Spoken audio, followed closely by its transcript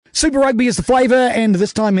Super Rugby is the flavour, and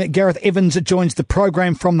this time Gareth Evans joins the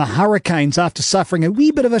program from the Hurricanes after suffering a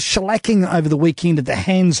wee bit of a shellacking over the weekend at the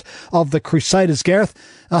hands of the Crusaders. Gareth,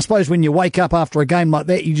 I suppose when you wake up after a game like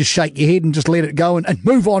that, you just shake your head and just let it go and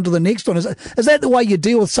move on to the next one. Is that the way you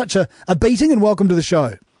deal with such a beating? And welcome to the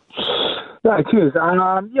show. Yeah, cheers.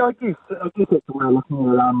 I guess that's the way I'm looking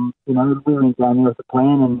at it. We went down there with a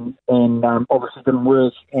plan and obviously didn't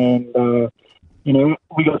work. And, we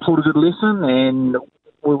got taught a good lesson, and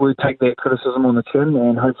we take that criticism on the chin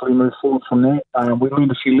and hopefully move forward from that. We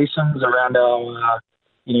learned a few lessons around our,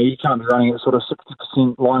 you can't be running at sort of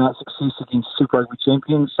 60% line-out success against Super Rugby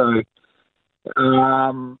champions. So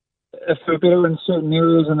if we're better in certain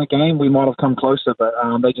areas in the game, we might have come closer, but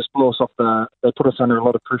they just blew us off they put us under a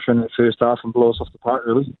lot of pressure in the first half and blew us off the park,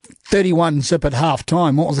 really. 31 zip at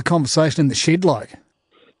half-time. What was the conversation in the shed like?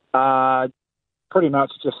 Pretty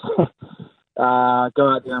much just go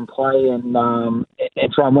out there and play and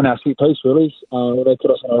try and win our set piece, really. They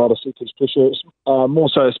put us under a lot of set piece pressure, more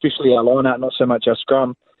so especially our line-out, not so much our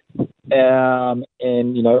scrum. And,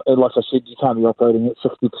 like I said, you can't be operating at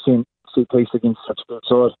 60% set piece against such a good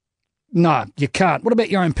side. No, you can't. What about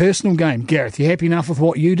your own personal game, Gareth? You happy enough with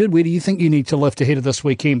what you did? Where do you think you need to lift ahead of this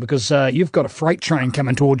weekend? Because you've got a freight train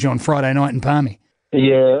coming towards you on Friday night in Palmy.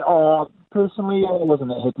 Yeah, personally, I wasn't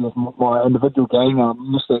that happy with my individual game. I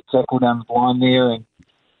missed that tackle down the line there and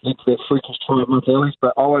led to that freakish try at Mount Ellis,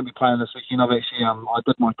 but I won't be playing this weekend. I've actually, I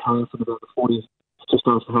did my calf at about the 40th, just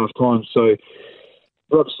after half time, so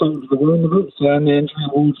got something to the wound of it, so I'm the injury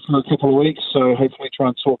ward for a couple of weeks, so hopefully try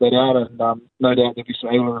and sort that out, and no doubt there'll be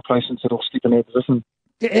some able replacements that'll step in that position.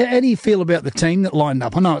 How do you feel about the team that lined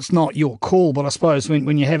up? I know it's not your call, but I suppose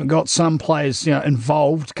when you haven't got some players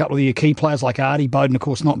involved, a couple of your key players like Artie Bowden, of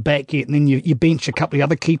course, not back yet, and then you bench a couple of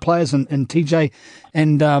other key players and TJ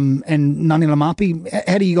and Nani Lamapi.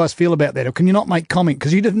 How do you guys feel about that? Or can you not make comment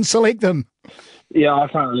because you didn't select them? Yeah, I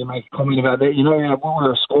can't really make a comment about that.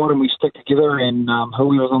 We're a squad and we stick together, and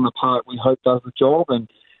whoever's on the park we hope does the job. And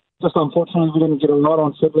just unfortunately, we didn't get it right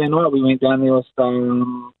on Saturday night. We went down there with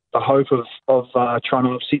the hope of trying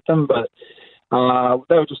to upset them, but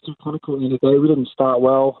they were just too clinical at the end of the day. We didn't start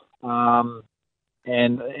well, and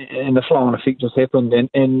the flow-on effect just happened.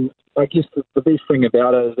 And I guess the best thing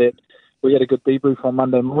about it is that we had a good debrief on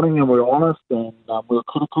Monday morning, and we were honest, and we were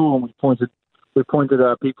critical, and we pointed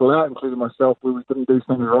people out, including myself, where we didn't do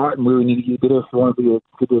something right and where we need to get better if we want to be a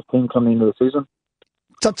good team coming into the season.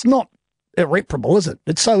 So it's not irreparable, is it?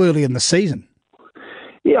 It's so early in the season.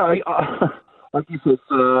 Yeah, I guess it's,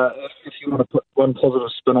 if you want to put one positive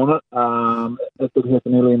spin on it, it did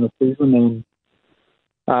happen early in the season,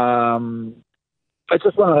 and it's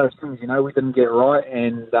just one of those things, we didn't get it right,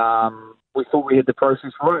 and we thought we had the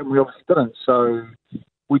process right, and we obviously didn't. So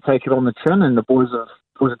we take it on the chin, and the boys are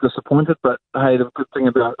disappointed, but hey, the good thing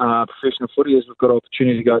about professional footy is we've got an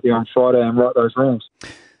opportunity to go out there on Friday and right those wrongs.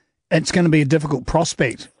 It's going to be a difficult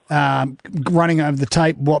prospect, running over the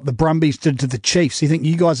tape what the Brumbies did to the Chiefs. You think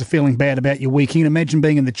you guys are feeling bad about your weekend? Imagine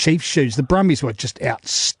being in the Chiefs' shoes. The Brumbies were just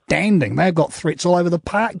outstanding. They've got threats all over the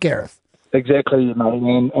park, Gareth. Exactly, mate,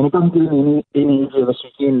 and it doesn't get any easier this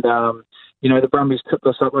weekend. The Brumbies tipped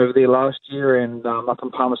us up over there last year, and up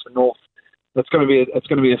in Palmerston North. It's going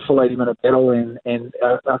to be a full 80-minute battle, and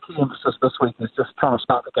our key emphasis this week is just trying to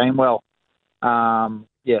start the game well.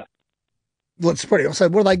 Yeah. Well, it's pretty. So,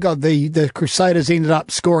 what have they got? The Crusaders ended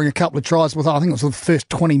up scoring a couple of tries with, I think it was the first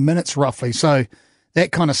 20 minutes roughly. So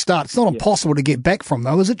that kind of start. It's not impossible to get back from,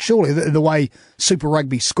 though, is it? Surely the way Super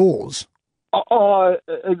Rugby scores. Oh,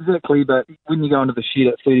 exactly. But when you go into the shed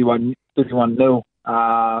at 31-0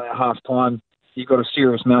 at half time, you've got a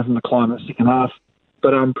serious mountain to climb at second half.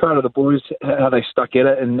 But I'm proud of the boys, how they stuck at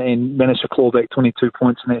it and managed to claw back 22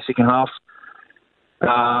 points in that second half.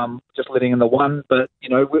 Just letting in the one. But,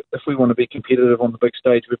 if we want to be competitive on the big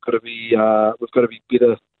stage, we've got to be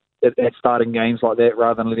better at starting games like that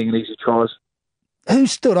rather than letting in easy tries. Who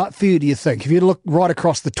stood up for you, do you think? If you look right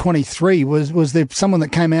across the 23, was there someone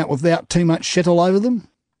that came out without too much shit all over them?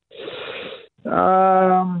 We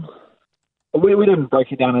didn't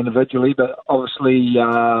break it down individually, but obviously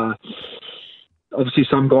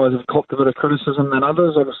some guys have copped a bit of criticism than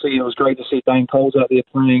others. Obviously, it was great to see Dane Coles out there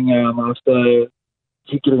playing after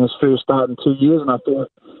getting his first start in 2 years, and I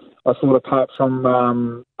thought apart from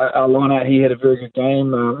our line-out, he had a very good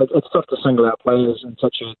game. It's tough to single out players in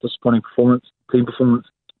such a disappointing team performance.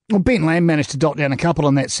 Well, Ben Lamb managed to dot down a couple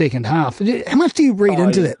in that second half. How much do you read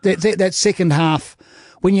into that second half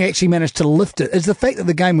when you actually managed to lift it? Is the fact that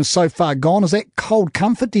the game was so far gone, is that cold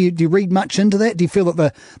comfort? Do you read much into that? Do you feel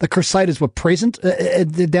that the Crusaders were present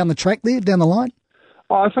down the track there, down the line?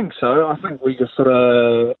 I think so. I think we just sort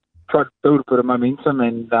of tried to build a bit of momentum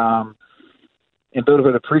and build a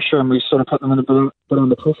bit of pressure, and we sort of put them in a bit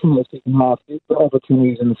under pressure in the second half. The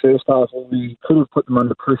opportunities in the first half, we could have put them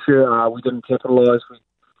under pressure. We didn't capitalise.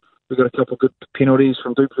 We got a couple of good penalties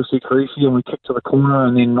from Duplessis Karifi, and we kicked to the corner,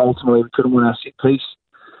 and then ultimately we couldn't win our set piece.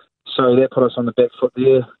 So that put us on the back foot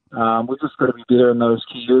there. We've just got to be better in those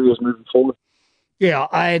key areas moving forward. Yeah,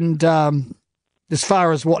 and as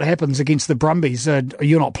far as what happens against the Brumbies,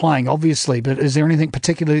 you're not playing, obviously, but is there anything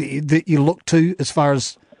particularly that you look to as far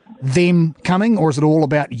as them coming, or is it all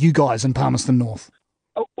about you guys in Palmerston North?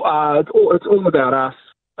 It's all about us.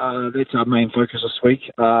 That's our main focus this week.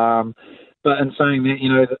 But in saying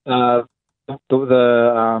that,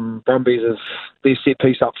 the Brumbies, their set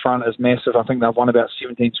piece up front is massive. I think they've won about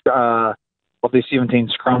 17 of their 17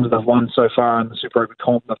 scrums they've won so far in the Super Rugby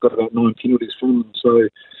comp. They've got about 9 penalties from them. So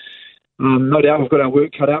no doubt we've got our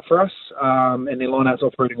work cut out for us, and their line-out's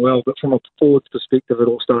operating well. But from a forwards perspective, it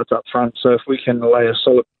all starts up front. So if we can lay a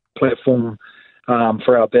solid platform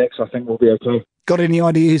for our backs, I think we'll be okay. Got any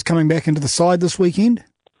idea who's coming back into the side this weekend?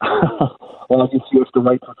 Well, I guess you have to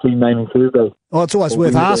wait for team naming Thursday. Oh, it's always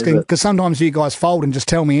worth asking, because sometimes you guys fold and just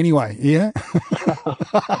tell me anyway, yeah?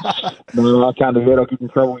 No, I can't do that. I'll get in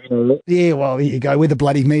trouble, you know that. Yeah, well, there you go. We're the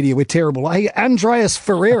bloody media. We're terrible. Hey, Andreas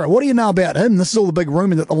Ferreira, what do you know about him? This is all the big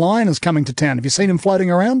rumour that the Lion is coming to town. Have you seen him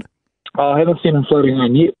floating around? I haven't seen him floating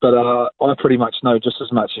around yet, but I pretty much know just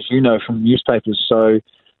as much as you know from newspapers, so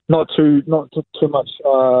not too much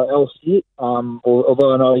else yet,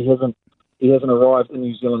 although I know he hasn't arrived in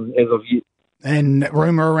New Zealand as of yet. And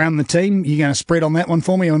rumour around the team, you going to spread on that one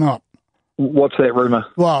for me or not? What's that rumour?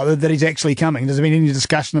 Well, that he's actually coming. Has there been any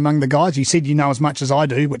discussion among the guys? You said you know as much as I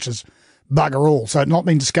do, which is bugger all. So it's not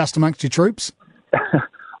been discussed amongst your troops?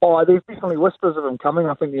 There's definitely whispers of him coming.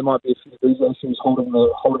 I think there might be a few visa issues holding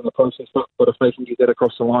the process up, but if they can get that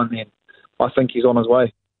across the line, then I think he's on his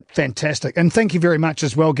way. Fantastic. And thank you very much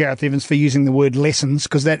as well, Gareth Evans, for using the word lessons,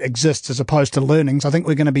 because that exists as opposed to learnings. I think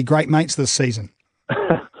we're going to be great mates this season.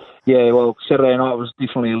 Yeah, well, Saturday night was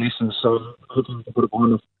definitely a lesson, so hopefully to put it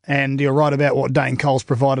behind us. And you're right about what Dane Cole's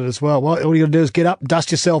provided as well. Well, all you got to do is get up,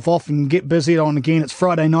 dust yourself off, and get busy on again. It's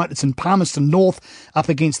Friday night. It's in Palmerston North, up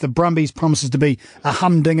against the Brumbies. Promises to be a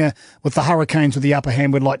humdinger with the Hurricanes with the upper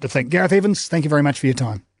hand, we'd like to think. Gareth Evans, thank you very much for your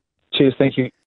time. Cheers, thank you.